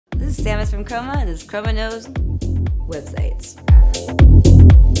this is Samus from CHROMA, and this is CHROMA Knows Websites.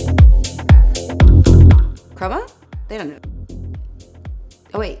 CHROMA? They don't know.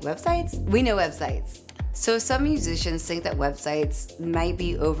 Oh wait, websites? We know websites. So some musicians think that websites might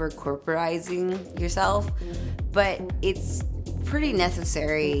be over corporatizing yourself, but it's pretty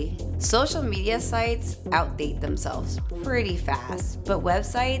necessary. Social media sites outdate themselves pretty fast, but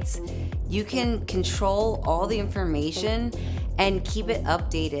websites, you can control all the information and keep it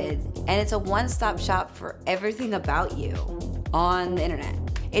updated, and it's a one-stop shop for everything about you on the internet.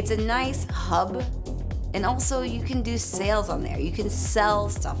 It's a nice hub, and also you can do sales on there. You can sell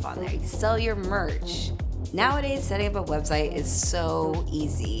stuff on there. You can sell your merch. Nowadays, setting up a website is so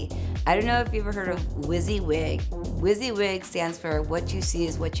easy. I don't know if you've ever heard of WYSIWYG. WYSIWYG stands for what you see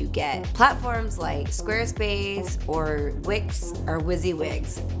is what you get. Platforms like Squarespace or Wix are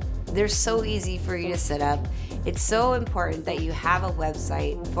WYSIWYGs. They're so easy for you to set up. It's so important that you have a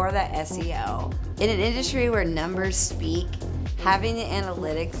website for that SEO. In an industry where numbers speak, having the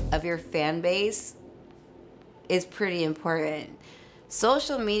analytics of your fan base is pretty important.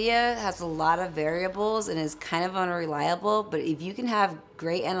 Social media has a lot of variables and is kind of unreliable, but if you can have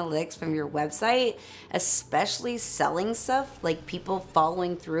great analytics from your website, especially selling stuff like people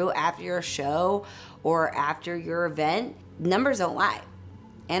following through after your show or after your event, numbers don't lie.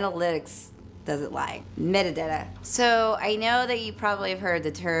 Analytics doesn't lie. Metadata. So I know that you probably have heard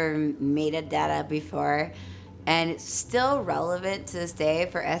the term metadata before, and it's still relevant to this day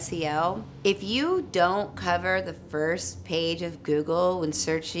for SEO. If you don't cover the first page of Google when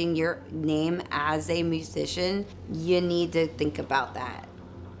searching your name as a musician, you need to think about that.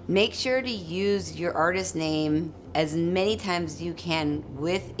 Make sure to use your artist name as many times as you can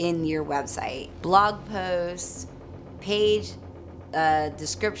within your website. Blog posts, page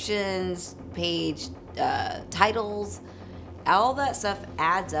descriptions, page titles, all that stuff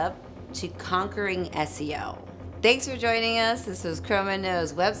adds up to conquering SEO. Thanks for joining us. This was CHROMA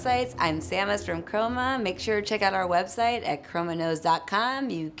Knows Websites. I'm Samus from CHROMA. Make sure to check out our website at chromaknows.com.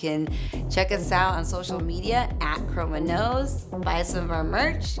 You can check us out on social media at CHROMA Knows. Buy some of our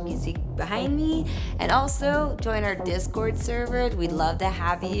merch you see behind me. And also join our Discord server. We'd love to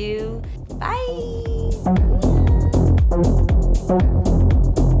have you. Bye.